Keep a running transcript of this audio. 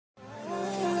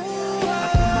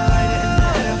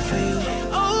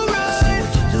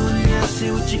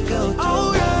go through.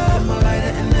 Oh, yeah. Put my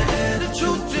lighter in the air, the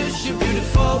truth is you're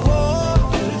beautiful. Whoa,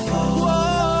 beautiful. Whoa.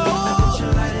 I put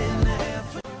your lighter in the air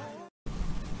for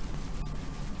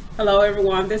Hello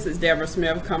everyone, this is Deborah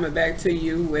Smith coming back to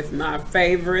you with my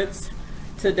favorites.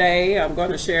 Today I'm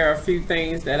going to share a few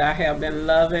things that I have been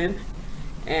loving,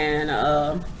 and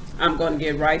I'm going to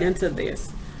get right into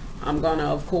this. I'm going to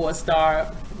of course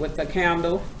start with the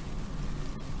candle.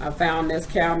 I found this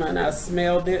candle and I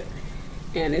smelled it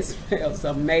and it smells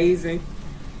amazing.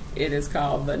 It is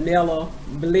called Vanilla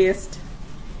Bliss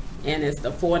and it's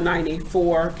the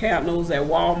 $4.94 candles at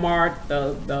Walmart,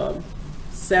 the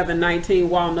 719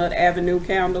 Walnut Avenue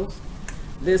candles.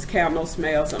 This candle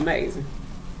smells amazing,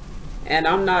 and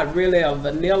I'm not really a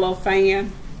vanilla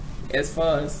fan as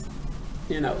far as,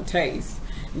 you know, taste.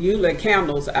 Usually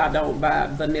candles I don't buy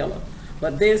vanilla,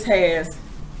 but this has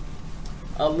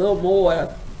a little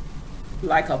more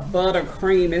like a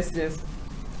buttercream.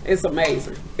 It's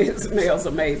amazing. It smells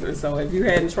amazing. So if you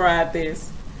hadn't tried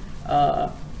this,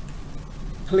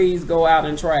 please go out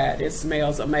and try it. It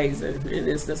smells amazing, and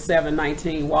it's the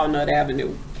 719 Walnut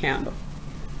Avenue candle.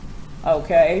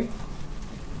 Okay,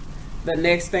 the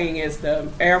next thing is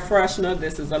the air freshener.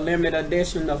 This is a limited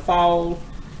edition of fall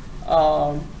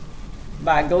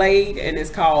by Glade, and it's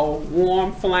called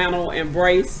Warm Flannel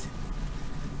Embrace.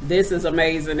 This is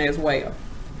amazing as well.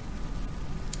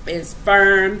 It's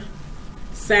fern,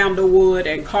 sandalwood,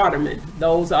 and cardamom.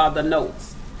 Those are the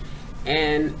notes,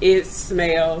 and it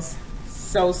smells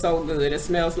so good. It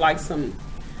smells like some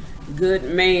good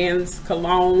man's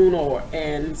cologne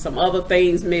and some other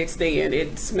things mixed in.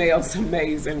 It smells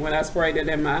amazing. When I sprayed it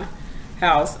in my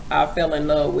house, I fell in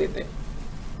love with it.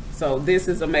 So this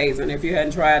is amazing. If you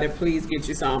hadn't tried it, please get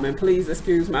you some, and please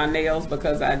excuse my nails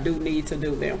because I do need to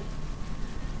do them.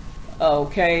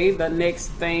 Okay, the next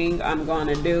thing I'm going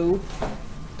to do,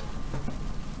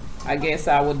 I guess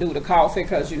I will do the coffee,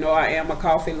 because you know I am a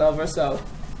coffee lover, so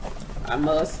I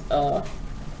must throw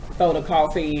the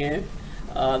coffee in.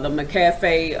 The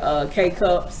McCafe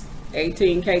K-Cups,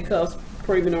 18 K-Cups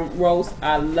premium roast.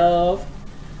 I love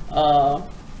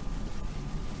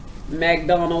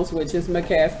McDonald's, which is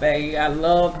McCafe. I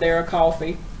love their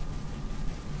coffee,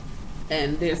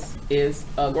 and this is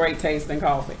a great tasting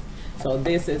coffee. So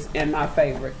this is in my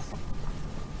favorites.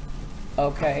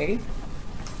 Okay,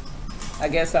 I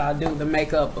guess I'll do the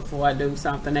makeup before I do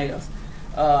something else.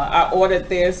 I ordered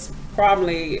this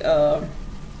probably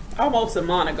almost a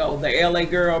month ago, the LA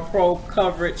Girl Pro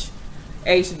Coverage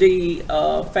HD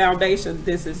foundation.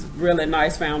 This is really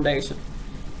nice foundation.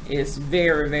 It's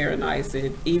very nice.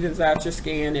 It evens out your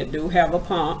skin. It do have a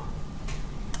pump,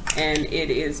 and it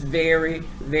is very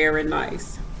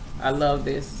nice. I love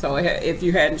this. So if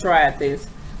you hadn't tried this,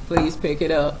 please pick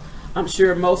it up. I'm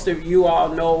sure most of you all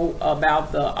know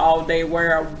about the All Day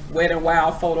Wear Wet n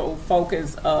Wild Photo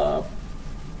Focus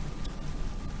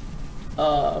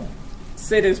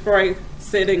sitting spray,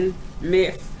 sitting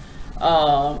mist.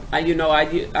 You know,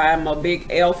 I'm a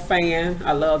big e.l.f. fan.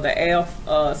 I love the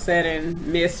e.l.f.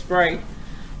 setting mist spray,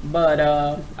 but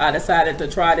I decided to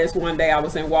try this one day. I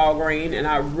was in Walgreens, and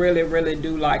I really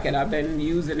do like it. I've been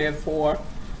using it for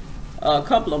a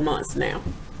couple of months now,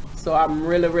 so I'm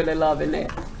really loving that.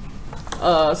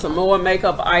 Some more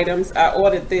makeup items. I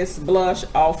ordered this blush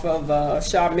off of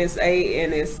Shop Miss A,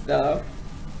 and it's the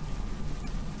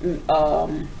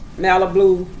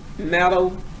Malibu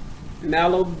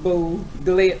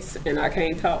Glitz, and I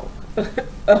can't talk.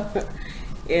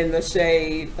 In the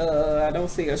shade, I don't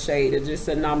see a shade, it's just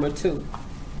a number 2,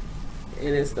 and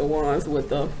it's the ones with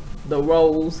the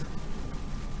rose,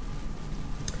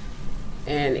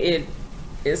 and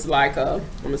it's like a,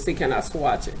 I'm gonna see, can I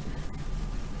swatch it?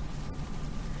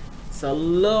 It's a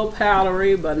little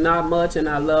powdery, but not much, and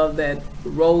I love that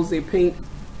rosy pink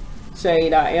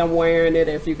shade. I am wearing it,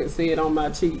 if you can see it on my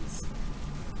cheeks,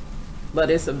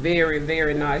 but it's a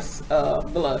very nice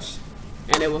blush,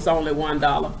 and it was only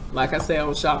 $1, like I said,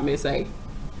 on Shop Miss A.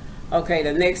 Okay,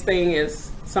 the next thing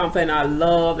is something I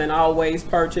love and always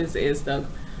purchase, is the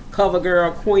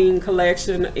CoverGirl Queen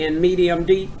Collection in medium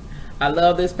deep. I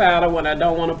love this powder when I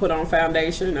don't want to put on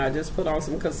foundation. I just put on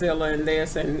some concealer in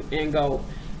this and go,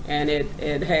 and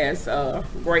it has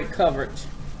great coverage.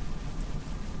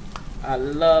 I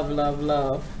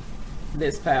love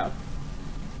this powder,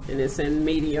 and it's in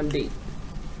medium deep.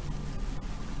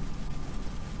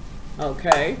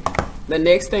 Okay, the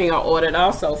next thing I ordered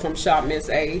also from Shop Miss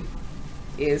A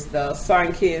is the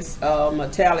Sun-Kissed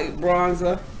Metallic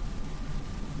Bronzer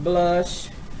Blush.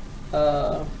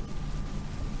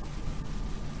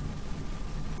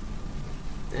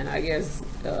 And I guess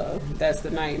that's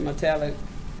the name, Metallic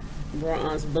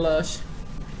Bronze Blush.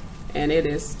 and it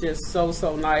is just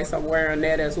so nice. I'm wearing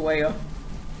that as well.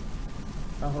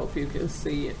 I hope you can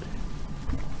see it.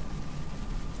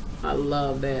 I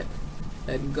love that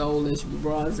goldish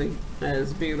bronzy. That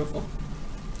is beautiful.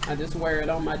 I just wear it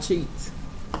on my cheeks.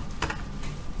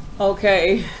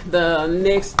 Okay, the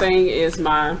next thing is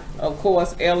my, of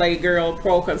course, LA Girl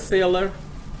Pro Concealer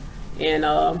in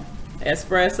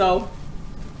espresso.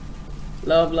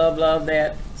 Love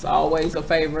that. It's always a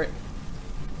favorite.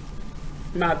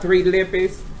 My 3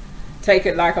 lippies, Take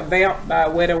It Like a Vamp by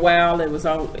Wet n Wild. It was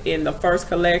in the first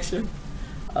collection.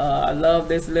 I love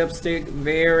this lipstick,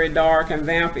 very dark and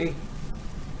vampy,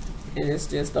 and it's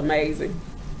just amazing.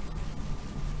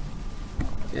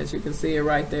 As you can see it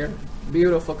right there,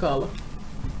 beautiful color.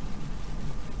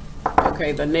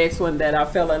 Okay, the next one that I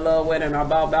fell in love with and I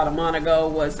bought about a month ago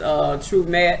was True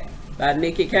Matte by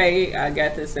Nikki K. I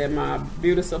got this at my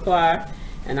beauty supply,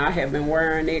 and I have been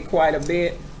wearing it quite a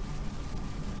bit,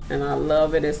 and I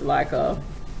love it. It's like a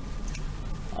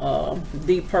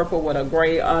deep purple with a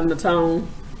gray undertone.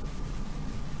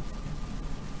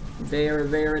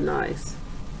 Very nice.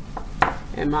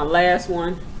 And my last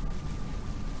one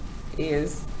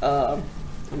is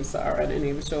I'm sorry, I didn't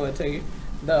even show it to you,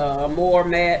 the More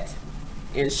Matte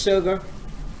in Sugar.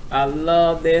 I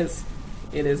love this.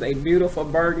 It is a beautiful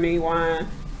burgundy wine,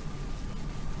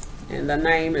 and the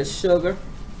name is Sugar.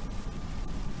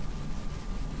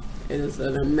 It is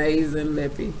an amazing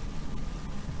lippy.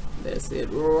 That's it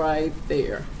right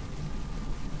there.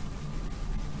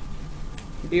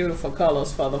 Beautiful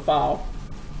colors for the fall.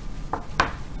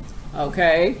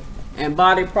 Okay, and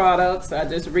body products. I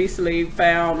just recently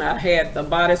found, I had the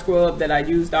body scrub that I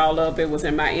used all up. It was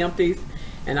in my empties,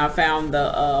 and I found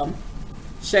the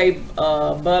Shea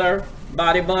Butter,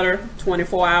 Body Butter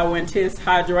 24-hour Intense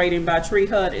Hydrating by Tree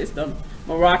Hut. It's the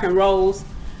Moroccan Rose.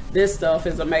 This stuff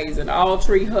is amazing. All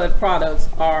Tree Hut products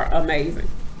are amazing,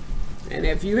 and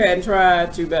if you hadn't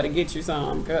tried, you better get you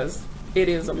some, because it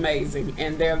is amazing,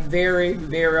 and they're very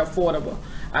affordable.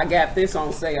 I got this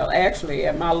on sale actually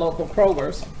at my local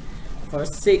Kroger's for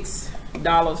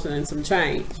 $6 and some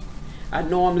change. I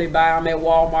normally buy them at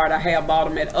Walmart. I have bought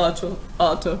them at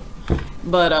Ulta,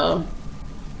 but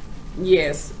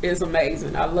yes, it's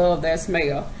amazing. I love that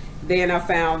smell. Then I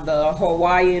found the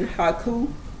Hawaiian Haku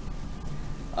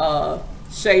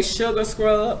Shea Sugar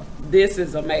Scrub. This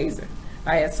is amazing.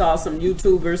 I had saw some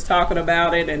YouTubers talking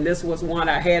about it, and this was one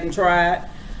I hadn't tried.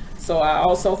 So I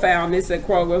also found this at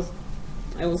Kroger's.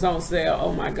 It was on sale.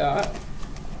 Oh my God.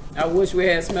 I wish we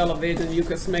had smell-o-vision. You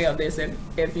could smell this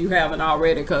if you haven't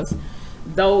already, because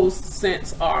those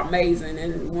scents are amazing.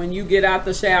 And when you get out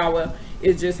the shower,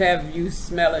 it just have you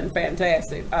smelling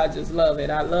fantastic. I just love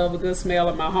it. I love a good smell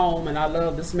in my home, and I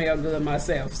love to smell good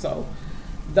myself. So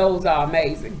those are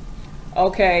amazing.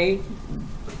 Okay.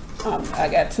 I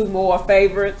got 2 more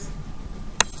favorites.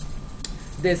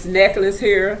 This necklace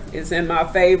here is in my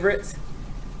favorites.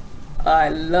 I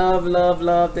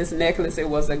love this necklace. It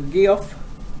was a gift,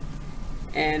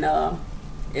 and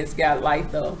it's got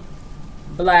like the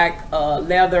black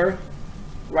leather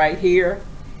right here,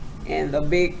 and the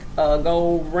big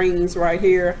gold rings right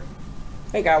here. I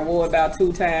think I wore it about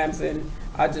 2 times, and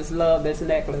I just love this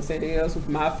necklace. It is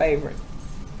my favorite.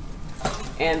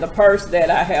 And the purse that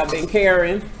I have been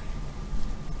carrying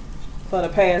for the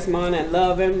past month and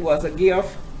loving was a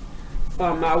gift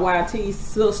from my YT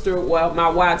sister, well, my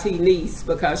YT niece,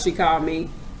 because she called me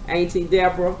Auntie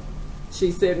Deborah.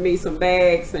 She sent me some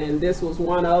bags, and this was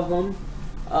one of them.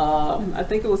 I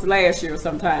think it was last year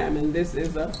sometime, and this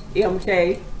is a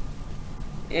MK,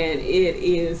 and it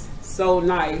is so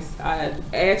nice. I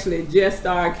actually just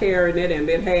started carrying it and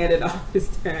been had it all this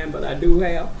time, but I do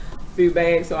have a few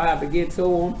bags, so I have to get to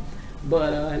them.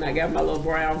 But and I got my little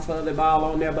brown fuzzy ball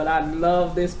on there. But I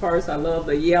love this purse. I love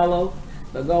the yellow,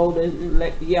 the golden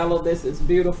yellow. This is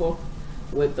beautiful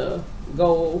with the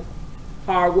gold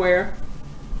hardware.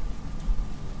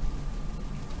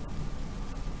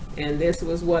 And this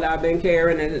was what I've been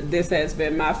carrying, and this has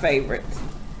been my favorite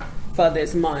for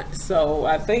this month. So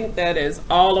I think that is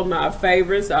all of my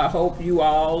favorites. I hope you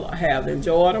all have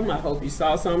enjoyed them. I hope you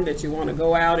saw something that you want to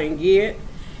go out and get.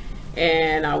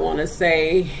 And I want to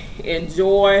say,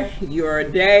 enjoy your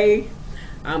day.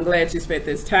 I'm glad you spent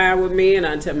this time with me, and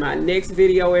until my next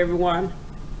video, everyone,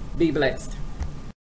 be blessed.